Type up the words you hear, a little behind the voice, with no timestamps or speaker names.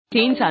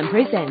Teen Time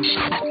presents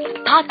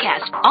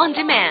Podcast on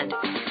Demand.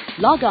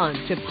 Log on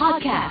to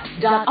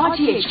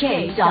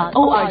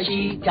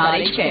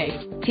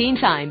podcast.rthk.org.hk. Teen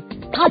Time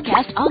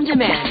Podcast on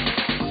Demand.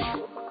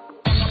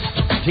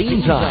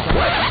 Teen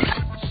Time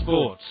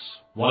Sports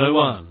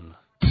 101.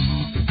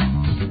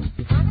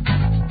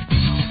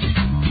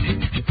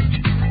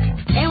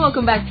 And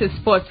welcome back to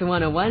Sports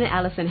 101.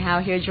 Alison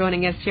Howe here,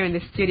 joining us here in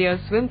the studio,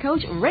 swim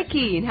coach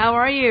Ricky. And how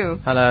are you?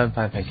 Hello, I'm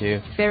fine, thank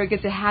you. Very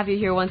good to have you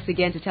here once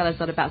again to tell us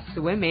all about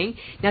swimming.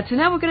 Now,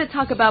 tonight we're going to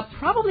talk about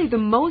probably the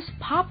most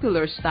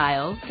popular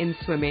style in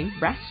swimming,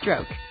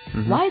 breaststroke.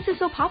 Mm-hmm. Why is it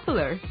so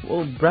popular?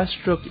 Well,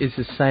 breaststroke is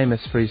the same as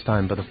freestyle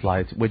and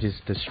butterfly, which is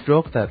the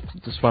stroke that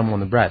the swim on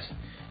the breast.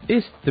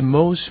 It's the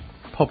most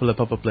popular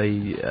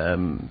probably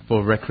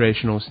for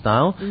recreational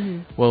style.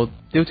 Mm-hmm. Well,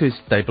 due to its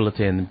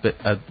stability and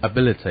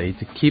ability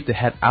to keep the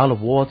head out of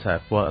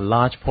water for a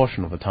large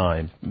portion of the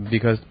time,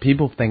 because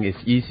people think it's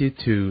easy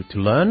to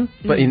learn,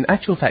 but in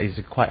actual fact it's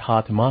quite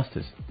hard to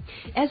master.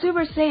 As we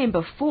were saying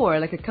before,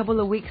 like a couple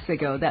of weeks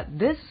ago, that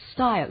this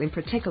style in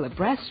particular,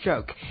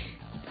 breaststroke,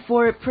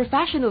 for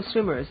professional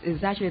swimmers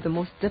is actually the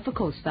most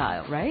difficult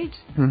style, right?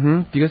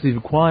 Mm-hmm. Because it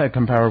requires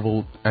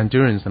comparable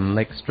endurance and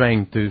leg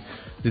strength to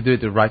do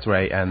it the right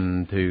way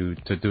and to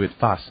do it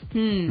fast.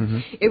 Mm-hmm.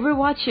 If we're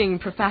watching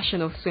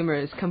professional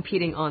swimmers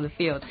competing on the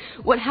field,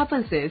 what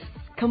happens is,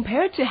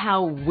 compared to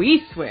how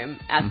we swim,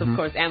 as of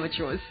course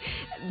amateurs,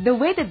 the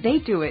way that they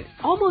do it,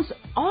 almost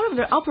all of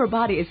their upper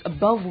body is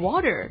above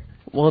water.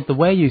 Well, the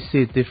way you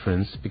see a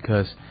difference,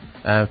 because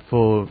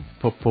for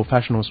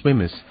professional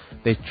swimmers,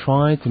 they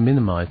try to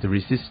minimize the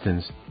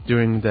resistance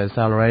during the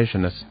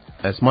acceleration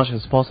as much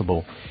as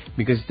possible,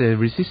 because the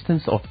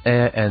resistance of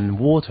air and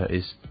water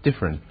is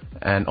different.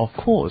 And of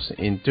course,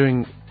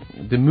 during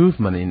the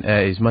movement in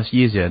air is much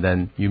easier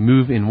than you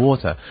move in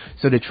water.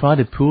 So they try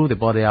to pull the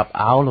body up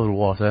out of the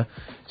water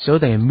so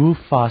they move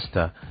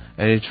faster.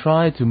 And they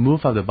try to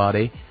move up the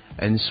body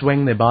and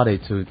swing the body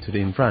to the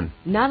in front.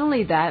 Not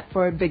only that,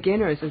 for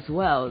beginners as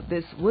well,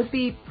 this would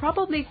be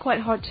probably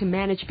quite hard to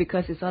manage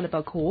because it's all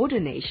about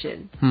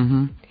coordination.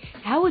 Mm-hmm.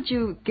 How would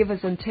you give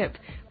us a tip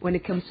when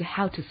it comes to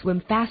how to swim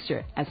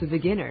faster as a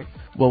beginner?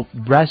 Well,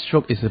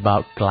 breaststroke is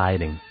about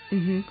gliding.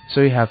 Mm-hmm.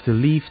 So you have to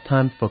leave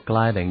time for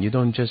gliding. You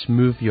don't just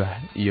move your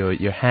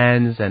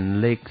hands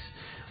and legs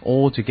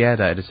all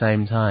together at the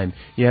same time.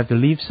 You have to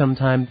leave some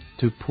time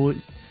to put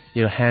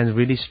your hands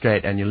really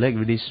straight and your leg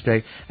really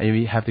straight, and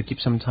you have to keep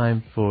some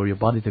time for your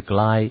body to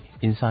glide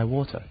inside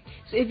water.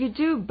 So if you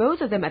do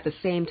both of them at the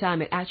same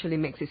time, it actually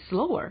makes it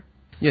slower.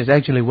 Yes, it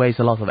actually wastes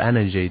a lot of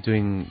energy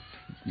doing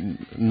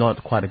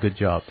not quite a good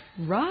job.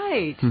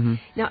 Right. Mm-hmm.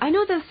 Now, I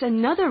know there's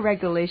another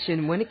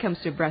regulation when it comes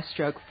to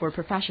breaststroke for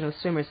professional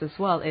swimmers as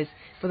well, is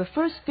for the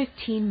first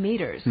 15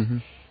 meters. Mm-hmm.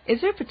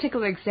 Is there a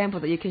particular example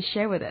that you can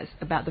share with us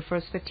about the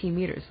first 15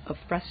 meters of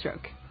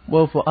breaststroke?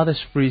 Well, for other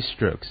free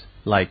strokes,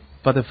 like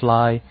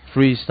butterfly,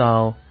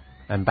 freestyle,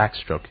 and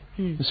backstroke,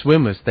 the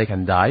swimmers, they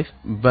can dive,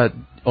 but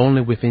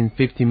only within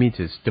 50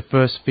 meters, the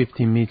first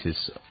 15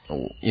 meters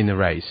in the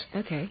race.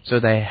 Okay. So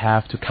they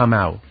have to come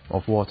out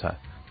of water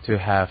to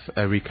have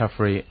a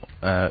recovery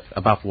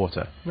above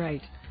water.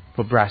 Right.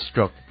 For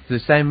breaststroke, the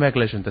same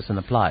regulation doesn't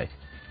apply.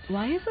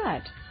 Why is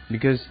that?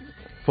 Because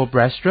for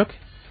breaststroke,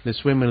 the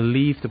swimmer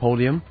leave the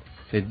podium,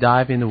 they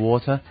dive in the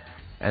water,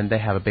 and they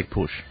have a big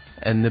push.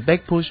 And the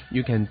big push,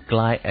 you can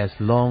glide as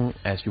long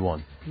as you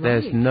want. Right.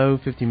 There's no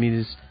 50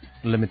 meters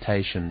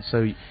limitation.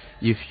 So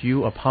if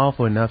you are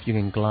powerful enough, you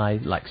can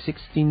glide like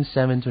 16,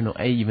 17, or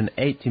 8, even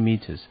 80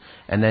 meters.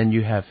 And then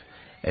you have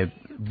a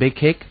big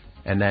kick,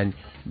 and then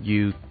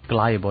you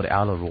glide your body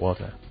out of the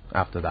water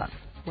after that.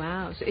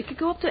 Wow, so it could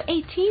go up to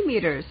 18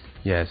 meters.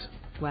 Yes.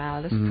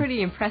 Wow, that's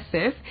pretty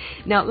impressive.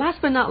 Now,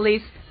 last but not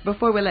least,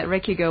 before we let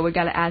Ricky go, we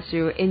got to ask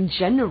you, in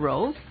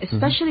general,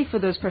 especially for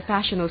those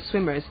professional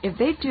swimmers, if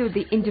they do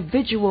the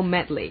individual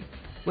medley,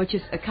 which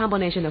is a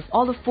combination of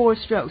all the 4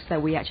 strokes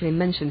that we actually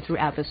mentioned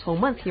throughout this whole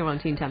month here on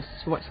Teen Time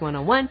Sports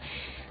 101,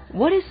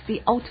 what is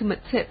the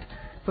ultimate tip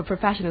for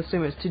professional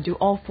swimmers to do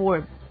all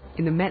 4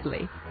 in the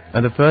medley?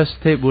 And the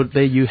first tip would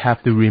be you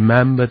have to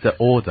remember the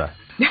order.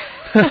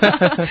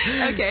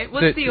 Okay,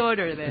 what's the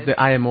order then? The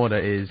IM order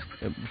is,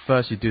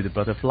 first you do the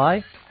butterfly,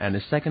 and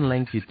the second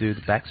length you do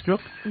the backstroke,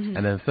 and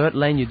then the third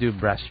lane you do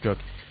breaststroke,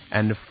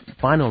 and the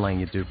final lane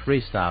you do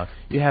freestyle.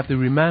 You have to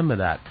remember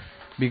that,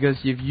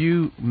 because if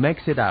you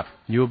mix it up,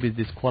 you'll be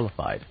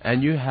disqualified.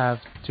 And you have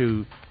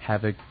to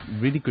have a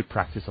really good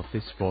practice of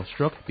this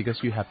 4-stroke,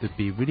 because you have to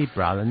be really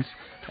balanced,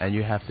 and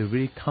you have to be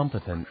really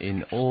competent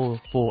in all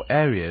 4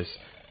 areas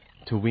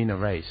to win a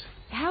race.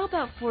 How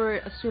about for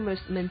a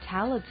swimmer's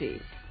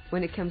mentality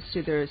when it comes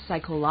to their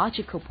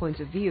psychological point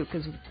of view?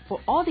 Because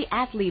for all the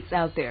athletes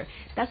out there,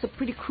 that's a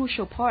pretty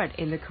crucial part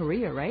in their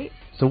career, right?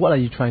 So what are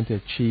you trying to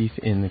achieve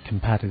in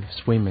competitive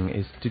swimming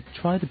is to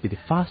try to be the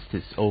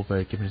fastest over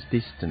a given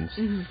distance.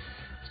 Mm-hmm.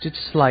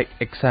 Just like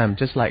exam,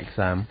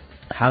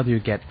 how do you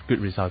get good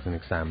results in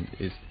exam?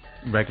 Is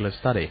regular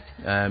study.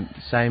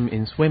 Same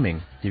in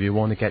swimming. If you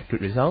want to get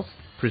good results,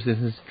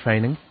 persistence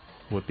training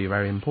would be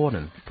very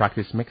important.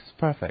 Practice makes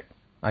perfect.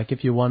 I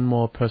give you one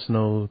more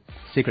personal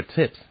secret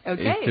tip.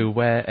 Okay. Is to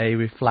wear a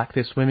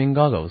reflective swimming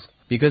goggles.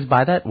 Because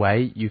by that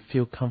way, you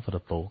feel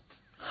comfortable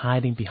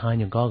hiding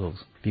behind your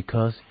goggles.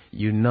 Because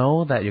you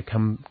know that your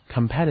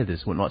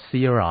competitors would not see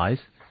your eyes,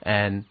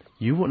 and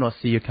you would not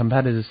see your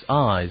competitors'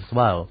 eyes as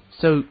well.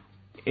 So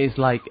it's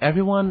like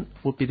everyone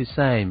would be the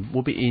same,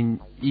 would be in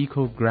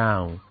equal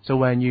ground. So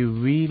when you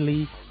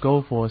really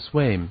go for a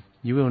swim,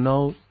 you will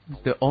know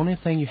the only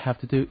thing you have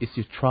to do is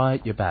you try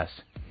your best.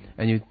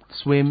 And you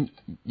swim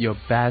your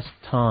best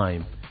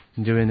time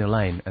during the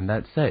lane, and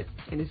that's it.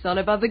 And it's all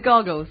about the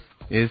goggles.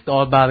 It's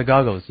all about the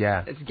goggles,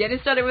 yeah. Let's get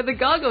it started with the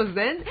goggles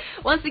then.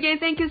 Once again,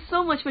 thank you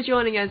so much for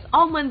joining us.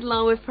 All month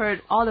long, we've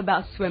heard all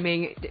about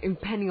swimming,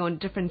 depending on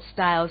different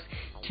styles,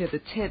 to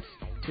the tips,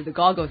 to the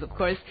goggles, of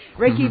course.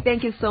 Ricky,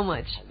 thank you so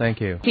much. Thank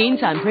you. Teen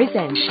Time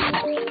presents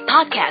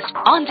Podcast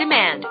on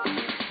Demand.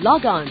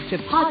 Log on to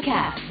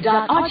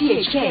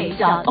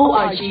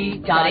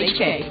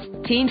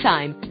podcast.rthk.org.hk. Teen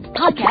Time,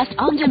 Podcast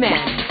on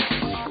Demand.